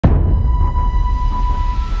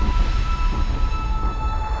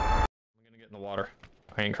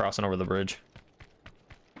I ain't crossing over the bridge.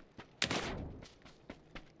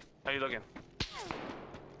 How you looking?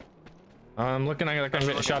 I'm looking like I'm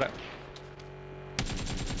getting shot at.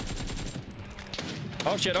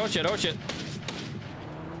 Oh shit, oh shit, oh shit.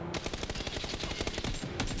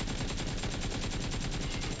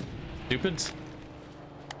 Stupids.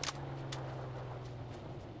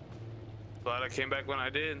 Glad I came back when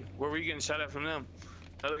I did. Where were you getting shot at from them?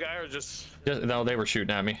 Another guy or just No, they were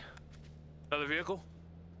shooting at me. another vehicle?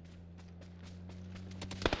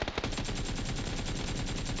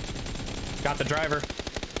 Got the driver.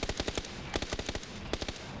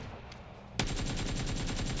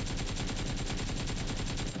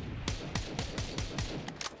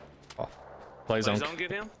 Oh, play zone. Zone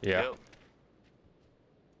get him? Yeah. Yep.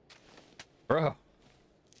 Bro,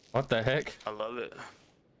 what the heck? I love it.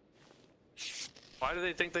 Why do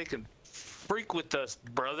they think they can freak with us,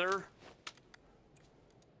 brother?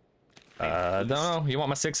 Don't know. You want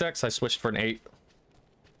my 6X? I switched for an 8.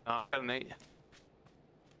 I got an 8.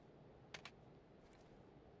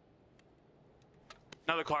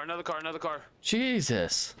 Another car, another car, another car.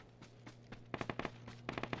 Jesus.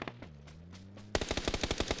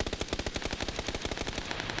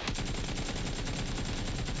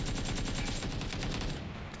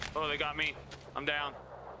 Oh, they got me. I'm down.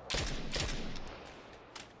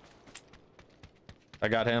 I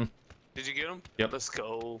got him. Did you get him? Yep. Let's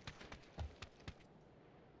go.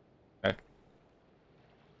 Okay.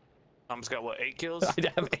 Almost got what, 8 kills? I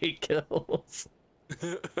have 8 kills.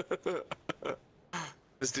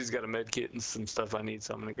 This dude's got a med kit and some stuff I need,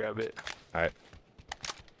 so I'm gonna grab it. All right.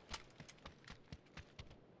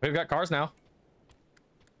 We've got cars now.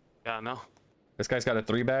 Yeah, I know. This guy's got a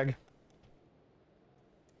 3-bag.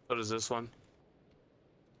 What is this one?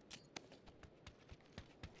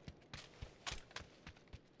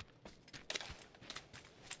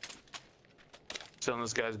 Still in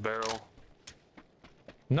this guy's barrel.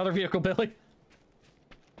 Another vehicle, Billy.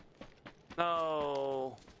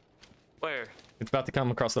 No. Where? It's about to come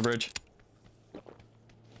across the bridge.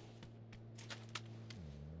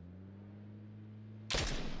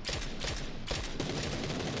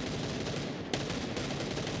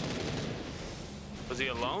 Was he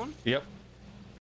alone? Yep.